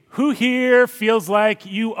Who here feels like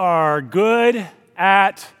you are good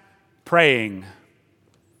at praying?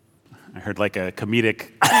 I heard like a comedic.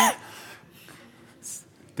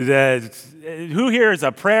 Who here is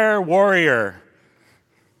a prayer warrior?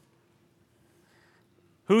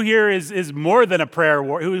 Who here is more than a prayer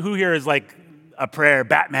warrior? Who here is like a prayer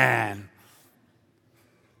Batman?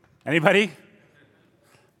 Anybody?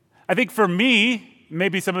 I think for me,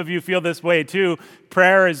 maybe some of you feel this way too,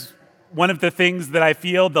 prayer is one of the things that I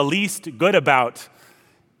feel the least good about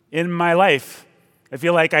in my life. I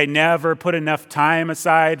feel like I never put enough time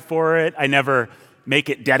aside for it. I never make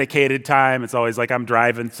it dedicated time. It's always like I'm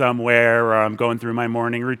driving somewhere or I'm going through my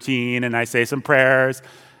morning routine and I say some prayers.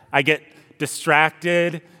 I get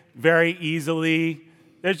distracted very easily.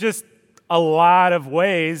 There's just a lot of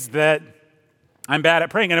ways that I'm bad at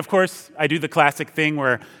praying. And of course, I do the classic thing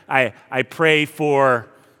where I pray for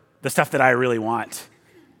the stuff that I really want.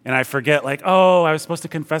 And I forget, like, oh, I was supposed to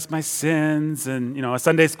confess my sins. And, a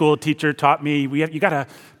Sunday school teacher taught me, you got to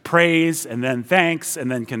praise and then thanks and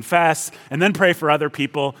then confess and then pray for other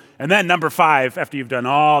people. And then number 5, after you've done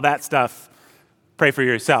all that stuff, pray for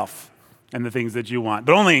yourself and the things that you want.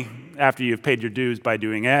 But only after you've paid your dues by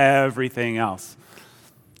doing everything else.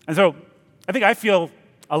 And so I think I feel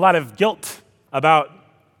a lot of guilt about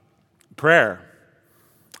prayer.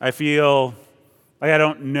 I feel like I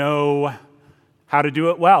don't know how to do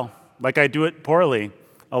it well, like I do it poorly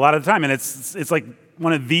a lot of the time. And it's like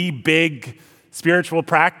one of the big spiritual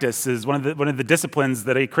practices, one of the disciplines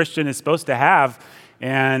that a Christian is supposed to have,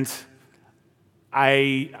 and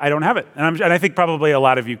I don't have it. And I think probably a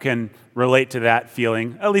lot of you can relate to that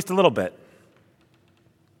feeling, at least a little bit.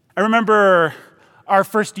 I remember our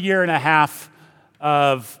first year and a half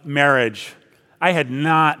of marriage. I had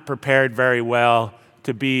not prepared very well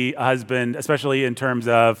to be a husband, especially in terms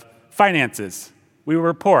of finances. We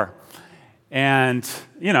were poor. And,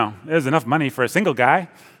 there was enough money for a single guy,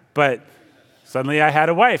 but suddenly I had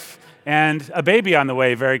a wife and a baby on the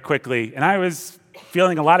way very quickly. And I was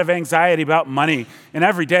feeling a lot of anxiety about money. And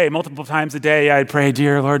every day, multiple times a day, I'd pray,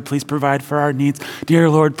 "Dear Lord, please provide for our needs.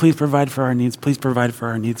 Dear Lord, please provide for our needs. Please provide for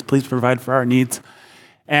our needs. Please provide for our needs."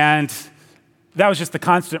 And that was just the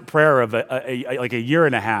constant prayer of like a year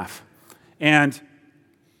and a half. And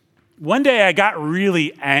one day I got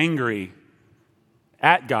really angry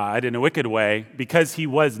at God in a wicked way because he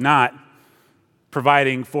was not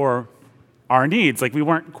providing for our needs. Like we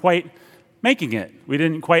weren't quite making it. We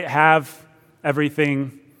didn't quite have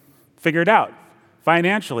everything figured out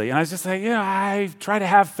financially. And I was just like, I try to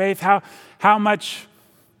have faith. How many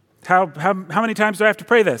times do I have to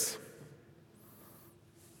pray this?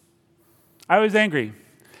 I was angry.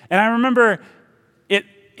 And I remember it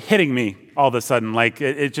hitting me all of a sudden. Like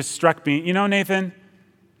it just struck me, Nathan,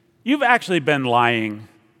 you've actually been lying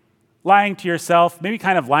to yourself, maybe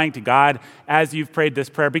kind of lying to God as you've prayed this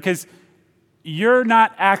prayer, because you're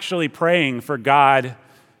not actually praying for God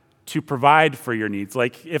to provide for your needs.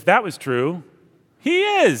 Like, if that was true, he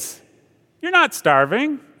is. You're not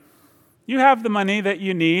starving. You have the money that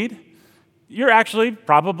you need. You're actually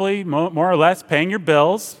probably more or less paying your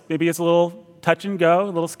bills. Maybe it's a little touch and go,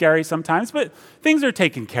 a little scary sometimes, but things are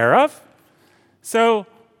taken care of. So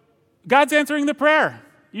God's answering the prayer.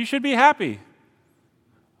 You should be happy.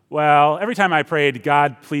 Well, every time I prayed,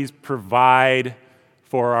 "God, please provide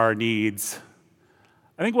for our needs,"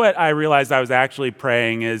 I think what I realized I was actually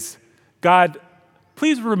praying is, "God,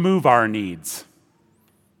 please remove our needs."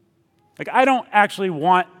 Like, I don't actually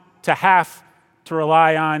want to have to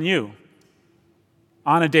rely on you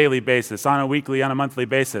on a daily basis, on a weekly, on a monthly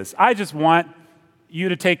basis. I just want you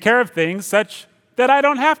to take care of things such that I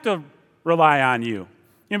don't have to rely on you.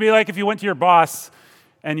 It'd be like if you went to your boss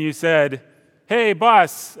and you said, "Hey,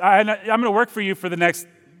 boss, I'm going to work for you for the next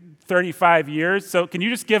 35 years, so can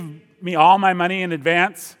you just give me all my money in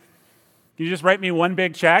advance? Can you just write me one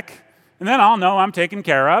big check? And then I'll know I'm taken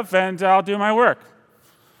care of, and I'll do my work."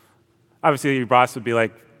 Obviously, your boss would be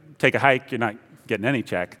like, "Take a hike, you're not getting any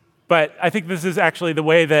check." But I think this is actually the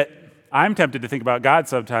way that I'm tempted to think about God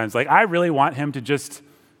sometimes. Like, I really want him to just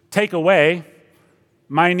take away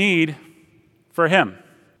my need for him,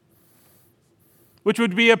 which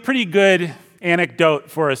would be a pretty good anecdote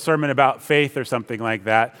for a sermon about faith or something like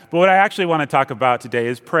that. But what I actually want to talk about today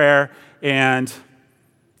is prayer and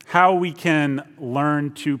how we can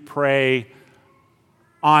learn to pray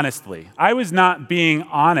honestly. I was not being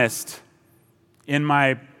honest in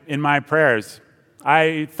my prayers.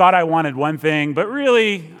 I thought I wanted one thing, but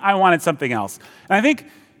really I wanted something else. And I think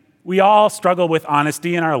we all struggle with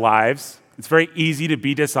honesty in our lives. It's very easy to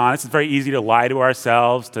be dishonest. It's very easy to lie to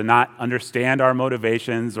ourselves, to not understand our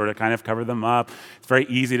motivations or to kind of cover them up. It's very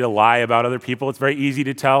easy to lie about other people. It's very easy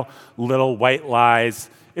to tell little white lies.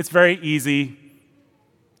 It's very easy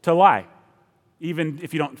to lie, even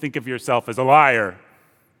if you don't think of yourself as a liar.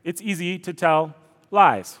 It's easy to tell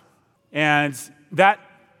lies. And that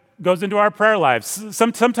goes into our prayer lives.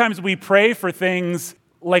 Sometimes we pray for things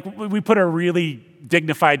like we put a really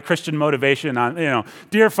dignified Christian motivation on,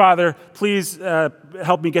 dear Father, please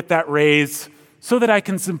help me get that raise so that I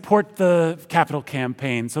can support the capital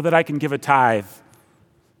campaign, so that I can give a tithe.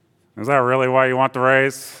 Is that really why you want the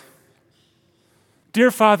raise?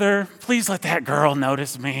 Dear Father, please let that girl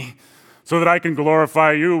notice me so that I can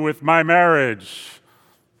glorify you with my marriage.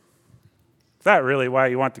 Is that really why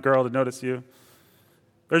you want the girl to notice you?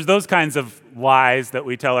 There's those kinds of lies that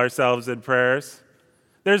we tell ourselves in prayers.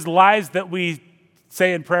 There's lies that we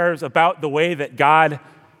say in prayers about the way that God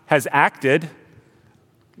has acted.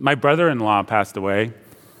 My brother-in-law passed away,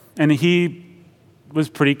 and he was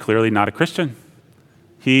pretty clearly not a Christian.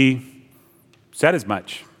 He said as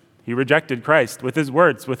much. He rejected Christ with his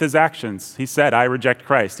words, with his actions. He said, I reject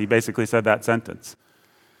Christ. He basically said that sentence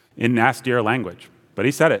in nastier language, but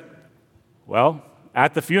he said it. Well,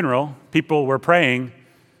 at the funeral, people were praying,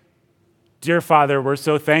 Dear Father, we're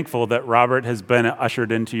so thankful that Robert has been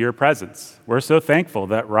ushered into your presence. We're so thankful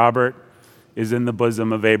that Robert is in the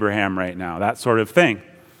bosom of Abraham right now, that sort of thing.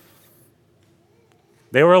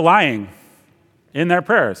 They were lying in their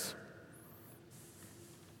prayers.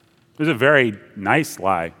 It was a very nice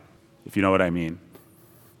lie, if you know what I mean.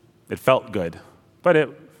 It felt good, but I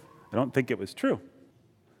don't think it was true.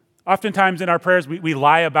 Oftentimes in our prayers, we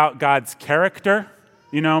lie about God's character.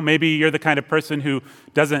 Maybe you're the kind of person who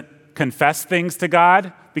doesn't confess things to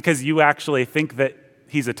God because you actually think that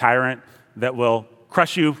he's a tyrant that will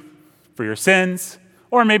crush you for your sins.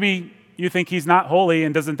 Or maybe you think he's not holy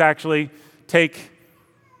and doesn't actually take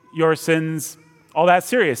your sins all that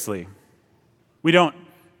seriously. We don't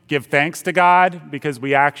give thanks to God because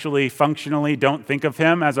we actually functionally don't think of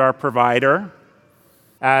him as our provider,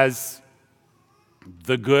 as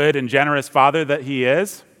the good and generous Father that he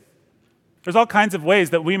is. There's all kinds of ways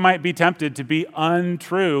that we might be tempted to be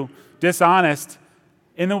untrue, dishonest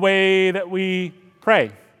in the way that we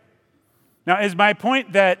pray. Now, is my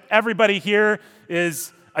point that everybody here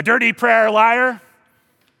is a dirty prayer liar?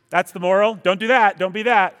 That's the moral? Don't do that. Don't be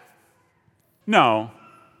that. No.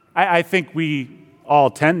 I think we all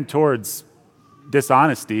tend towards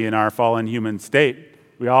dishonesty in our fallen human state.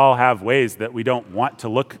 We all have ways that we don't want to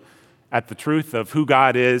look at the truth of who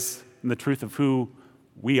God is and the truth of who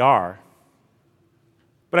we are.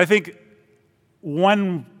 But I think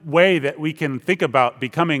one way that we can think about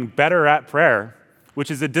becoming better at prayer, which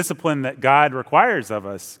is a discipline that God requires of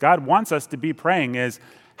us, God wants us to be praying, is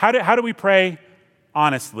how do we pray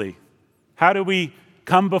honestly? How do we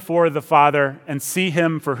come before the Father and see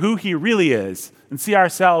him for who he really is and see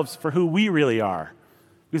ourselves for who we really are?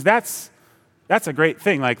 Because that's a great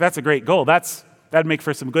thing. That's a great goal. That'd make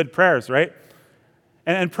for some good prayers, right?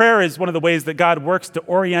 And prayer is one of the ways that God works to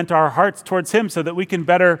orient our hearts towards him so that we can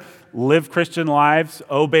better live Christian lives,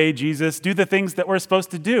 obey Jesus, do the things that we're supposed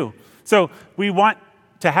to do. So we want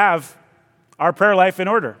to have our prayer life in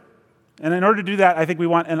order. And in order to do that, I think we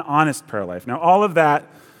want an honest prayer life. Now, all of that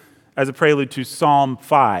as a prelude to Psalm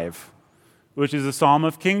 5, which is a psalm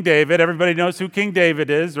of King David. Everybody knows who King David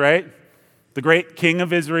is, right? The great king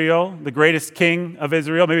of Israel, the greatest king of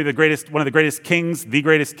Israel, maybe one of the greatest kings, the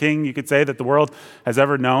greatest king, you could say, that the world has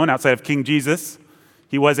ever known outside of King Jesus.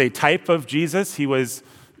 He was a type of Jesus. He was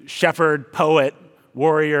shepherd, poet,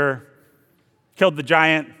 warrior, killed the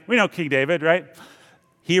giant. We know King David, right?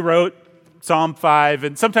 He wrote Psalm 5,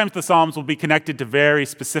 and sometimes the Psalms will be connected to very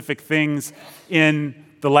specific things in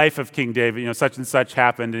the life of King David. Such and such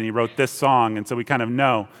happened, and he wrote this song, and so we kind of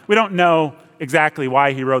know. We don't know exactly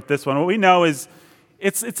why he wrote this one. What we know is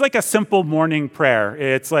it's like a simple morning prayer.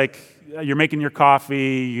 It's like you're making your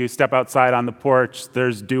coffee, you step outside on the porch,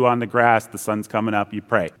 there's dew on the grass, the sun's coming up, you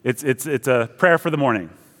pray. It's a prayer for the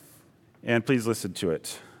morning. And please listen to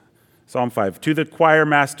it. Psalm 5, to the choir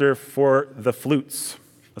master for the flutes,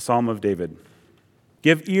 a psalm of David.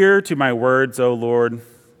 Give ear to my words, O Lord.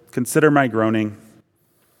 Consider my groaning.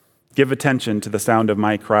 Give attention to the sound of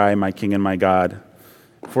my cry, my King and my God.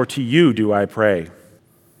 For to you do I pray.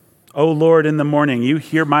 O Lord, in the morning you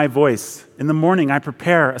hear my voice. In the morning I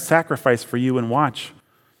prepare a sacrifice for you and watch.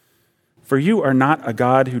 For you are not a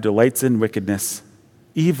God who delights in wickedness.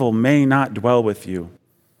 Evil may not dwell with you.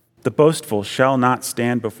 The boastful shall not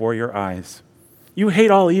stand before your eyes. You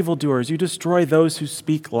hate all evildoers. You destroy those who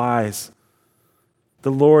speak lies.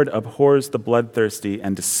 The Lord abhors the bloodthirsty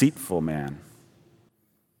and deceitful man.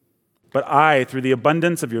 But I, through the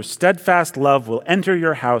abundance of your steadfast love, will enter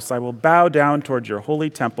your house. I will bow down towards your holy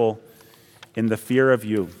temple in the fear of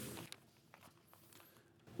you.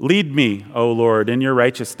 Lead me, O Lord, in your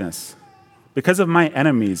righteousness. Because of my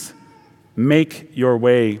enemies, make your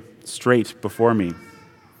way straight before me.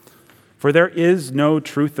 For there is no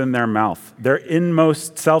truth in their mouth. Their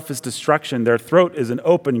inmost self is destruction. Their throat is an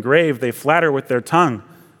open grave. They flatter with their tongue.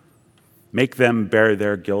 Make them bear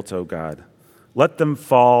their guilt, O God. Let them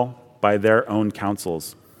fall by their own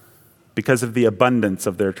counsels because of the abundance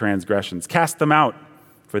of their transgressions. Cast them out,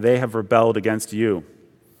 for they have rebelled against you.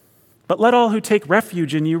 But let all who take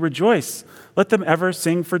refuge in you rejoice. Let them ever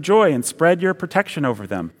sing for joy and spread your protection over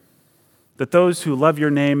them, that those who love your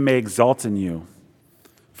name may exalt in you.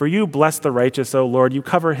 For you bless the righteous, O Lord. You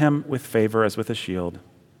cover him with favor as with a shield.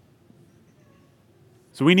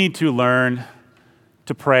 So we need to learn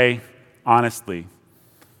to pray honestly.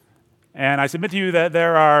 And I submit to you that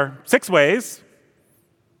there are 6 ways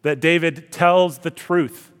that David tells the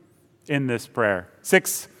truth in this prayer.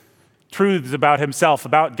 6 truths about himself,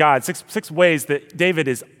 about God. Six ways that David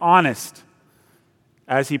is honest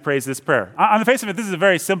as he prays this prayer. On the face of it, this is a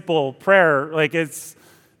very simple prayer.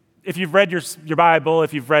 If you've read your Bible,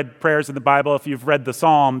 if you've read prayers in the Bible, if you've read the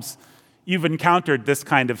Psalms, you've encountered this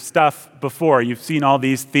kind of stuff before. You've seen all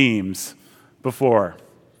these themes before.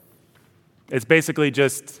 It's basically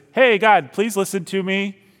just, hey, God, please listen to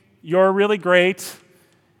me. You're really great.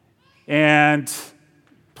 And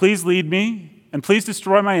please lead me. And please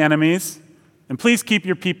destroy my enemies. And please keep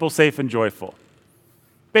your people safe and joyful.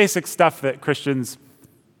 Basic stuff that Christians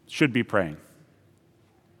should be praying.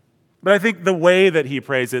 But I think the way that he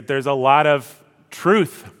prays it, there's a lot of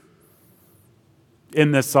truth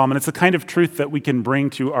in this psalm, and it's the kind of truth that we can bring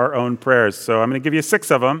to our own prayers. So I'm going to give you 6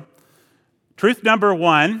 of them. Truth number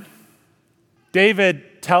 1,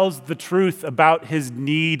 David tells the truth about his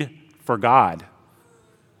need for God.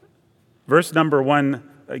 Verse number 1,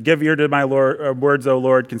 give ear to my words, O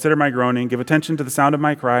Lord, consider my groaning, give attention to the sound of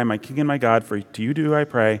my cry, my King and my God, for to you do I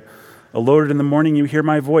pray. O Lord, in the morning you hear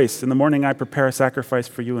my voice. In the morning I prepare a sacrifice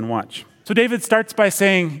for you and watch. So David starts by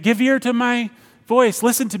saying, give ear to my voice.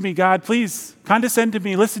 Listen to me, God. Please condescend to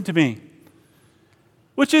me. Listen to me.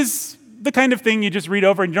 Which is the kind of thing you just read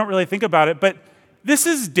over and you don't really think about it. But this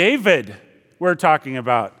is David we're talking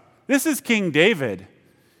about. This is King David.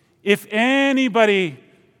 If anybody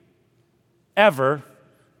ever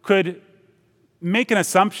could make an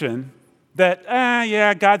assumption that,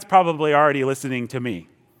 God's probably already listening to me.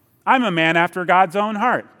 I'm a man after God's own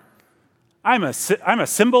heart. I'm a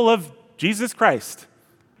symbol of Jesus Christ.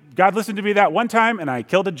 God listened to me that one time, and I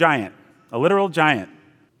killed a giant, a literal giant.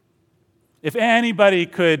 If anybody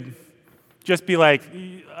could just be like,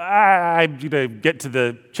 I'm going to get to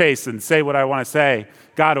the chase and say what I want to say,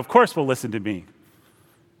 God, of course, will listen to me.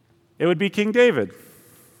 It would be King David.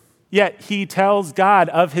 Yet he tells God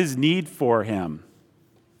of his need for him.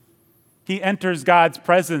 He enters God's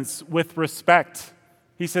presence with respect.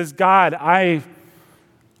 He says, God, I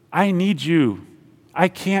need you. I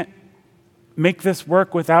can't make this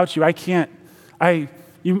work without you.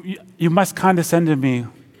 You must condescend to me,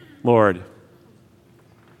 Lord.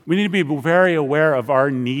 We need to be very aware of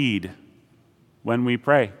our need when we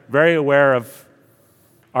pray, very aware of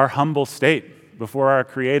our humble state before our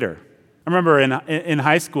Creator. I remember in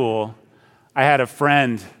high school, I had a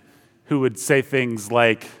friend who would say things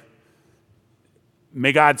like,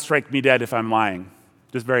 may God strike me dead if I'm lying.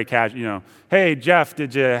 Just very casual, Hey, Jeff,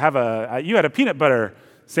 did you have you had a peanut butter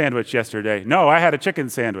sandwich yesterday? No, I had a chicken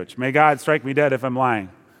sandwich. May God strike me dead if I'm lying.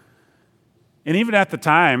 And even at the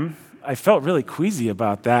time, I felt really queasy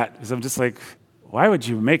about that because I'm just like, why would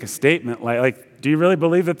you make a statement like, do you really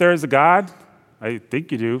believe that there is a God? I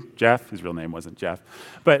think you do, Jeff. His real name wasn't Jeff.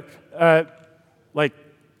 But,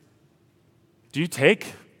 do you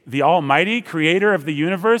take the almighty creator of the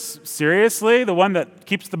universe seriously? The one that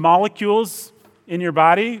keeps the molecules in your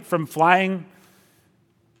body from flying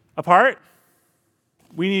apart?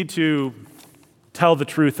 We need to tell the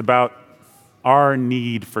truth about our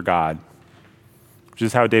need for God, which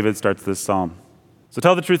is how David starts this psalm. So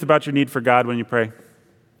tell the truth about your need for God when you pray.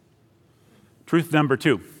 Truth number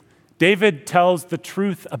 2. David tells the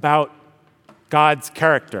truth about God's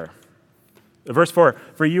character. Verse 4,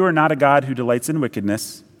 for you are not a God who delights in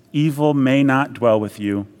wickedness. Evil may not dwell with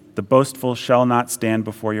you. The boastful shall not stand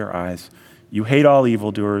before your eyes. You hate all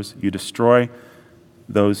evildoers. You destroy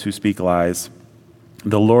those who speak lies.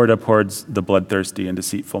 The Lord abhors the bloodthirsty and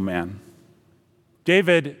deceitful man.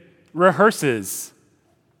 David rehearses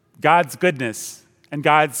God's goodness and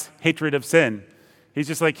God's hatred of sin. He's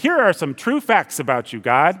just like, here are some true facts about you,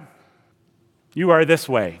 God. You are this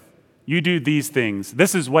way. You do these things.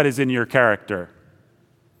 This is what is in your character.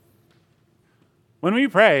 When we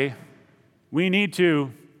pray, we need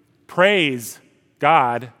to praise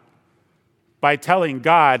God by telling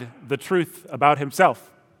God the truth about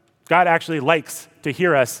himself. God actually likes to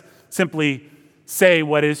hear us simply say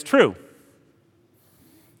what is true.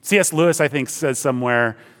 C.S. Lewis, I think, says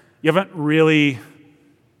somewhere, you haven't really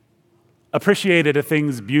appreciated a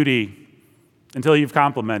thing's beauty until you've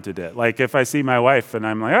complimented it. Like if I see my wife and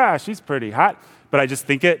I'm like, she's pretty hot, but I just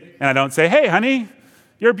think it and I don't say, hey, honey,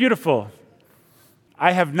 you're beautiful.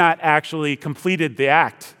 I have not actually completed the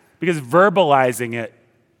act because verbalizing it,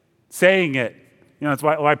 saying it, it's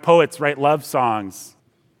why poets write love songs.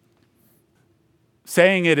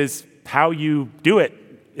 Saying it is how you do it.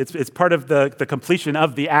 It's part of the completion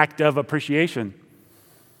of the act of appreciation.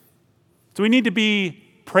 So we need to be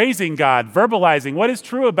praising God, verbalizing what is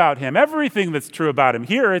true about him, everything that's true about him.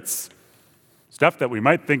 Here it's stuff that we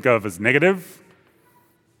might think of as negative.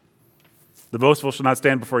 The boastful shall not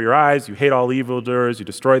stand before your eyes. You hate all evildoers. You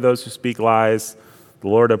destroy those who speak lies. The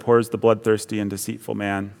Lord abhors the bloodthirsty and deceitful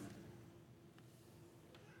man.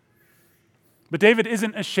 But David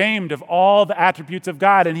isn't ashamed of all the attributes of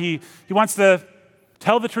God, and he wants to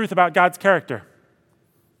tell the truth about God's character.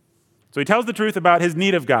 So he tells the truth about his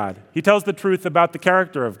need of God. He tells the truth about the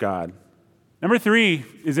character of God. Number 3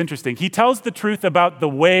 is interesting. He tells the truth about the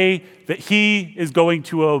way that he is going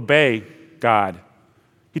to obey God.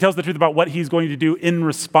 He tells the truth about what he's going to do in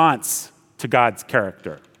response to God's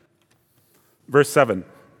character. Verse 7,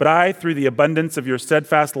 but I, through the abundance of your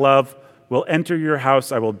steadfast love, will enter your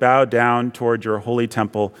house. I will bow down toward your holy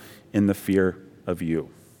temple in the fear of you.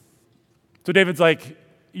 So David's like,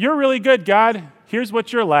 you're really good, God. Here's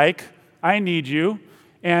what you're like. I need you.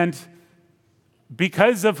 And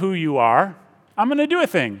because of who you are, I'm going to do a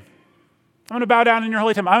thing. I'm going to bow down in your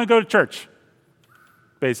holy temple. I'm going to go to church,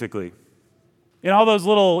 basically. In all those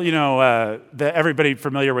little, everybody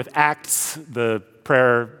familiar with Acts, the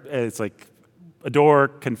prayer, it's like adore,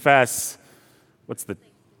 confess,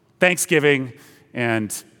 Thanksgiving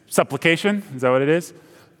and supplication. Is that what it is?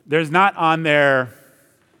 There's not on there,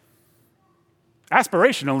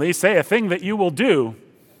 aspirationally, say a thing that you will do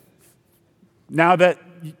now that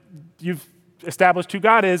you've established who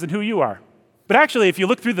God is and who you are. But actually, if you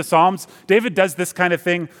look through the Psalms, David does this kind of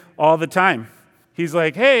thing all the time. He's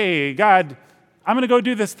like, hey, God, I'm going to go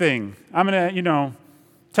do this thing. I'm going to,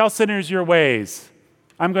 tell sinners your ways.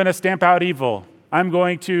 I'm going to stamp out evil. I'm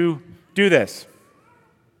going to do this.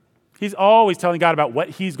 He's always telling God about what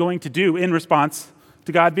he's going to do in response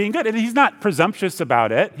to God being good. And he's not presumptuous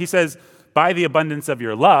about it. He says, by the abundance of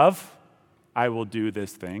your love, I will do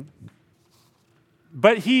this thing.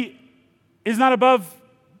 But he is not above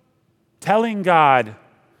telling God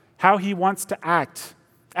how he wants to act.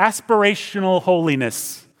 Aspirational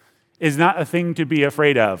holiness is not a thing to be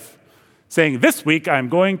afraid of. Saying, this week I'm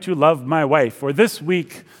going to love my wife, or this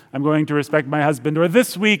week I'm going to respect my husband, or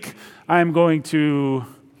this week I'm going to,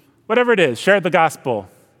 whatever it is, share the gospel.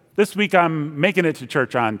 This week I'm making it to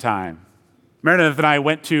church on time. Meredith and I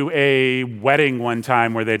went to a wedding one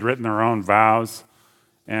time where they'd written their own vows.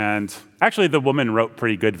 And actually, the woman wrote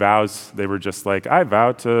pretty good vows. They were just like, I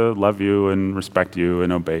vow to love you and respect you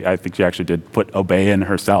and obey. I think she actually did put obey in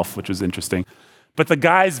herself, which was interesting. But the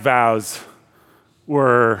guy's vows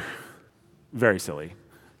were very silly,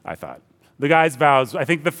 I thought. The guy's vows, I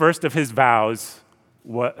think the first of his vows,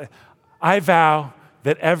 I vow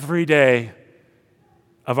that every day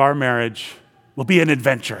of our marriage will be an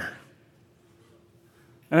adventure.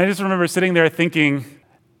 And I just remember sitting there thinking,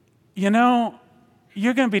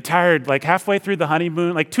 you're going to be tired like halfway through the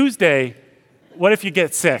honeymoon. Like Tuesday, what if you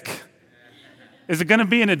get sick? Is it going to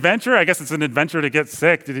be an adventure? I guess it's an adventure to get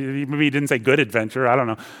sick. Maybe he didn't say good adventure. I don't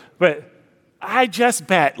know. But I just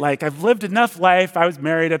bet, I've lived enough life. I was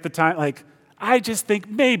married at the time. I just think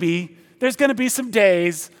maybe there's going to be some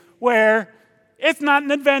days where it's not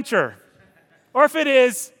an adventure. Or if it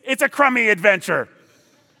is, it's a crummy adventure.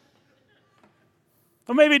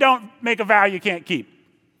 So maybe don't make a vow you can't keep.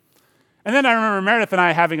 And then I remember Meredith and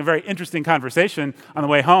I having a very interesting conversation on the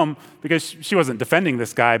way home because she wasn't defending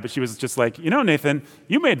this guy, but she was just like, Nathan,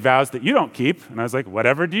 you made vows that you don't keep. And I was like,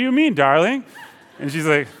 whatever do you mean, darling? And she's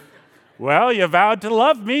like, well, you vowed to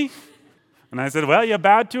love me. And I said, well, you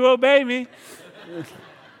vowed to obey me.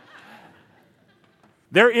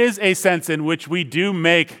 There is a sense in which we do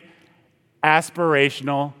make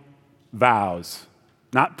aspirational vows,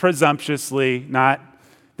 not presumptuously,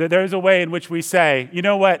 there's a way in which we say, you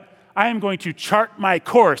know what? I am going to chart my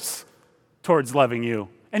course towards loving you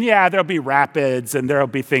And yeah, there'll be rapids and there'll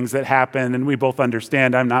be things that happen, and we both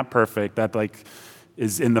understand I'm not perfect. That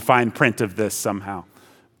is in the fine print of this somehow.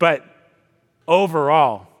 But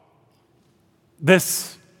overall,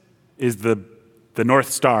 this is the North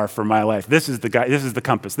Star for my life. This is the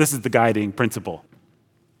compass. This is the guiding principle.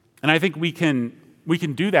 And I think we can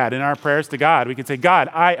do that in our prayers to God. We can say, God,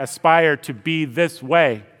 I aspire to be this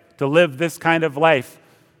way, to live this kind of life,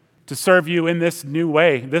 to serve you in this new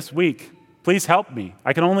way this week. Please help me.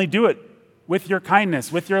 I can only do it with your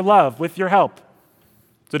kindness, with your love, with your help.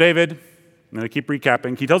 So David, I'm going to keep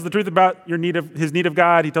recapping. He tells the truth about his need of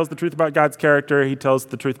God. He tells the truth about God's character. He tells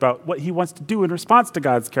the truth about what he wants to do in response to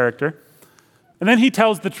God's character. And then he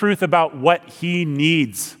tells the truth about what he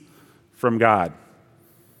needs from God.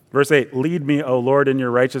 Verse 8, lead me, O Lord, in your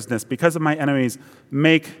righteousness. Because of my enemies,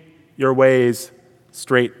 make your ways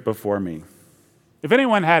straight before me. If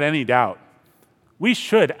anyone had any doubt, we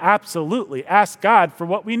should absolutely ask God for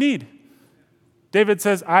what we need. David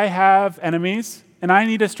says, I have enemies, and I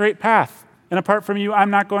need a straight path. And apart from you,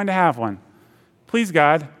 I'm not going to have one. Please,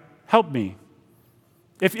 God, help me.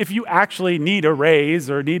 If you actually need a raise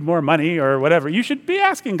or need more money or whatever, you should be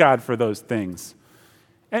asking God for those things.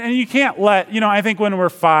 And you can't I think when we're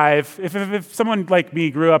 5, if someone like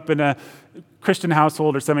me grew up in a Christian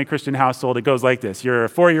household or semi-Christian household, it goes like this. You're a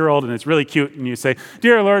 4-year-old and it's really cute and you say,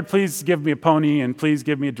 Dear Lord, please give me a pony and please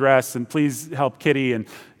give me a dress and please help Kitty, and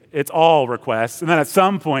it's all requests. And then at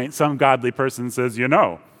some point, some godly person says,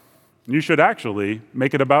 you should actually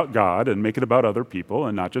make it about God and make it about other people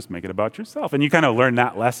and not just make it about yourself. And you kind of learn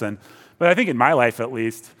that lesson. But I think in my life, at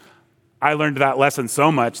least, I learned that lesson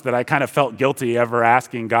so much that I kind of felt guilty ever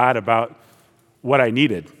asking God about what I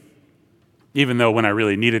needed, even though when I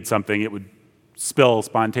really needed something, it would spill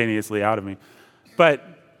spontaneously out of me. But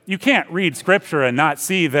you can't read Scripture and not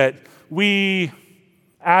see that we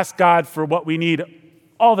ask God for what we need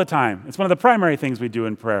all the time. It's one of the primary things we do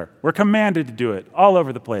in prayer. We're commanded to do it all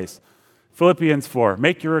over the place. Philippians 4,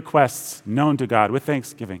 make your requests known to God with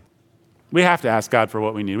thanksgiving. We have to ask God for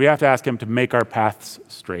what we need. We have to ask him to make our paths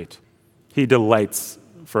straight. He delights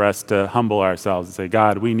for us to humble ourselves and say,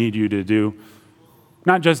 God, we need you to do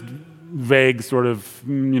not just vague sort of,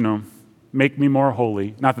 make me more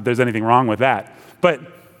holy. Not that there's anything wrong with that, but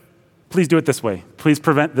please do it this way. Please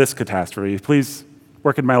prevent this catastrophe. Please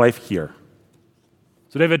work in my life here.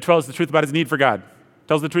 So David tells the truth about his need for God,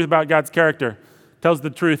 tells the truth about God's character, tells the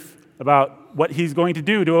truth about what he's going to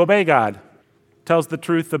do to obey God, tells the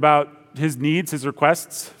truth about his needs, his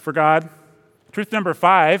requests for God. Truth number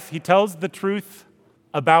 5, he tells the truth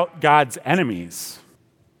about God's enemies.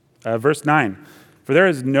 Verse 9, for there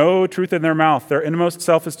is no truth in their mouth. Their inmost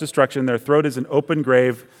self is destruction. Their throat is an open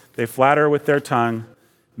grave. They flatter with their tongue.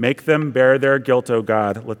 Make them bear their guilt, O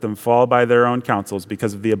God. Let them fall by their own counsels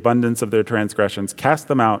because of the abundance of their transgressions. Cast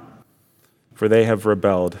them out, for they have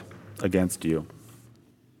rebelled against you.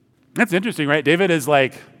 That's interesting, right? David is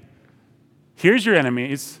like, here's your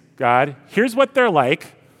enemies, God. Here's what they're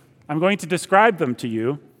like. I'm going to describe them to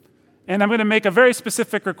you, and I'm going to make a very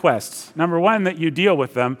specific request. Number 1, that you deal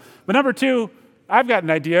with them. But number 2, I've got an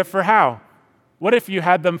idea for how. What if you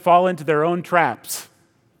had them fall into their own traps?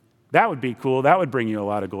 That would be cool. That would bring you a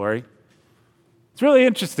lot of glory. It's really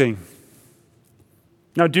interesting.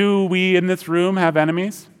 Now, do we in this room have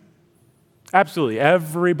enemies? Absolutely.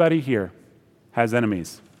 Everybody here has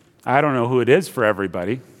enemies. I don't know who it is for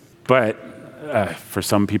everybody, but for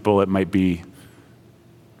some people it might be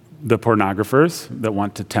the pornographers that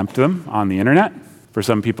want to tempt them on the internet. For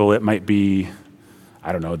some people it might be,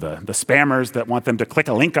 the spammers that want them to click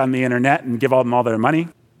a link on the internet and give them all their money.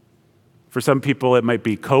 For some people it might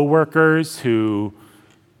be coworkers who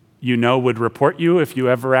would report you if you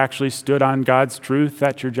ever actually stood on God's truth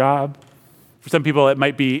at your job. For some people it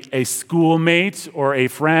might be a schoolmate or a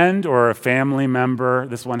friend or a family member.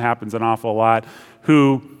 This one happens an awful lot,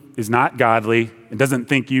 who is not godly and doesn't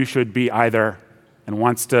think you should be either, and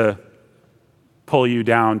wants to pull you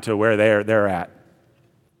down to where they're at.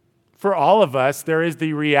 For all of us, there is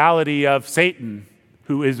the reality of Satan,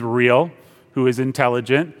 who is real, who is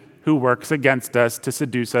intelligent, who works against us to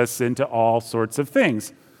seduce us into all sorts of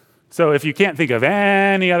things. So if you can't think of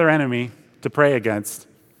any other enemy to pray against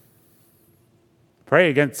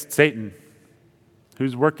Satan,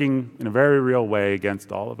 who's working in a very real way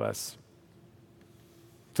against all of us.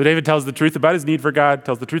 So David tells the truth about his need for God,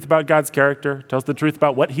 tells the truth about God's character, tells the truth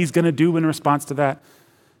about what he's going to do in response to that,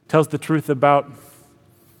 tells the truth about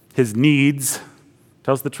his needs,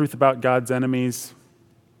 tells the truth about God's enemies.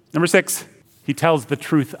 Number 6, he tells the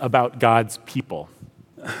truth about God's people.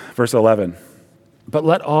 Verse 11, but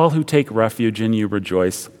let all who take refuge in you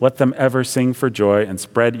rejoice. Let them ever sing for joy and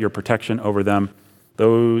spread your protection over them.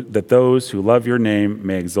 that those who love your name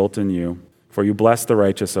may exult in you. For you bless the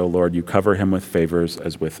righteous, O Lord. You cover him with favors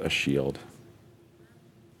as with a shield.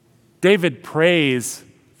 David prays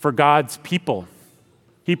for God's people.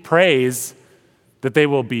 He prays that they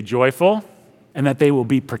will be joyful and that they will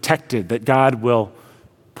be protected, that God will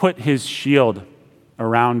put his shield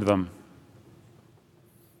around them.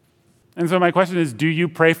 And so my question is, do you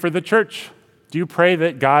pray for the church? Do you pray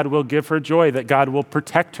that God will give her joy, that God will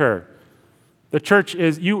protect her? The church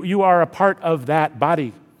is, you are a part of that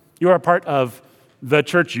body. You are a part of the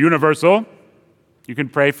church universal. You can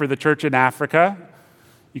pray for the church in Africa.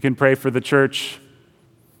 You can pray for the church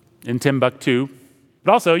in Timbuktu.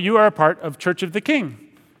 But also, you are a part of Church of the King.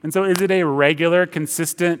 And so is it a regular,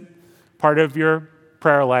 consistent part of your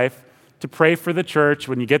prayer life to pray for the church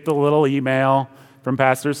when you get the little email from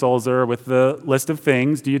Pastor Solzer with the list of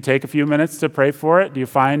things? Do you take a few minutes to pray for it? Do you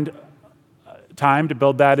find time to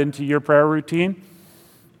build that into your prayer routine?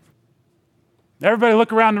 Everybody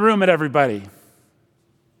look around the room at everybody.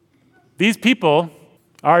 These people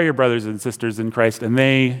are your brothers and sisters in Christ, and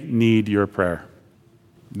they need your prayer.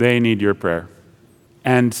 They need your prayer.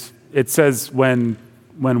 And it says when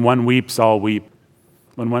one weeps, all weep.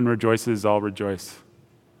 When one rejoices, all rejoice.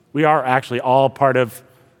 We are actually all part of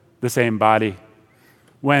the same body.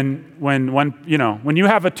 When you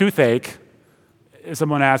have a toothache,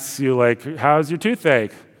 someone asks you, like, how's your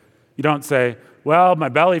toothache? You don't say, well, my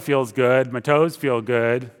belly feels good, my toes feel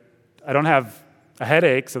good, I don't have a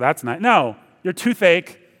headache, so that's nice. No, your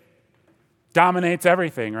toothache dominates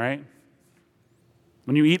everything, right?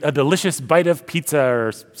 When you eat a delicious bite of pizza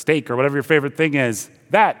or steak or whatever your favorite thing is,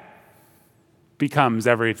 that becomes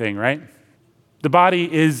everything, right? The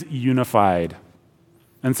body is unified.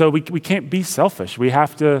 And so we can't be selfish. We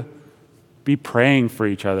have to be praying for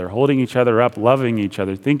each other, holding each other up, loving each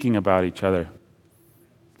other, thinking about each other.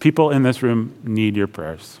 People in this room need your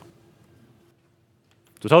prayers.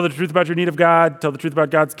 So tell the truth about your need of God, tell the truth about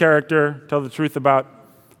God's character, tell the truth about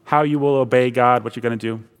how you will obey God, what you're going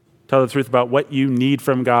to do. Tell the truth about what you need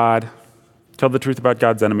from God. Tell the truth about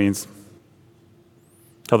God's enemies.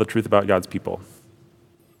 Tell the truth about God's people.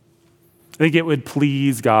 I think it would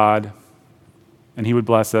please God, and he would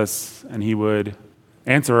bless us, and he would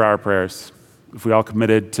answer our prayers if we all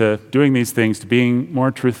committed to doing these things, to being more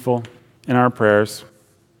truthful in our prayers.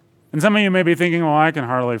 And some of you may be thinking, well, I can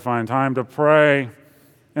hardly find time to pray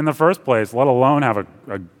in the first place, let alone have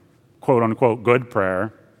a quote-unquote good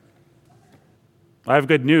prayer. I have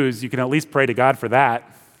good news. You can at least pray to God for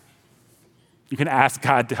that. You can ask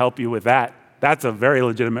God to help you with that. That's a very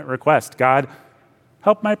legitimate request. God,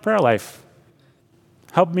 help my prayer life.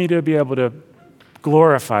 Help me to be able to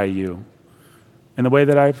glorify you in the way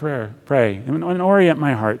that I pray, and orient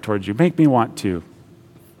my heart towards you. Make me want to.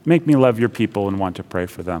 Make me love your people and want to pray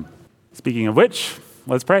for them. Speaking of which,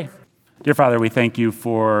 let's pray. Dear Father, we thank you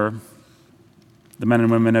for the men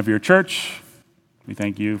and women of your church. We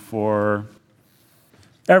thank you for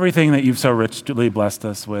everything that you've so richly blessed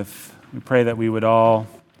us with. We pray that we would all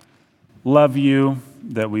love you,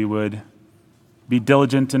 that we would be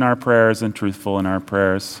diligent in our prayers and truthful in our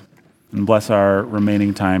prayers, and bless our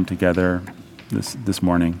remaining time together this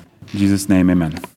morning. In Jesus' name, amen.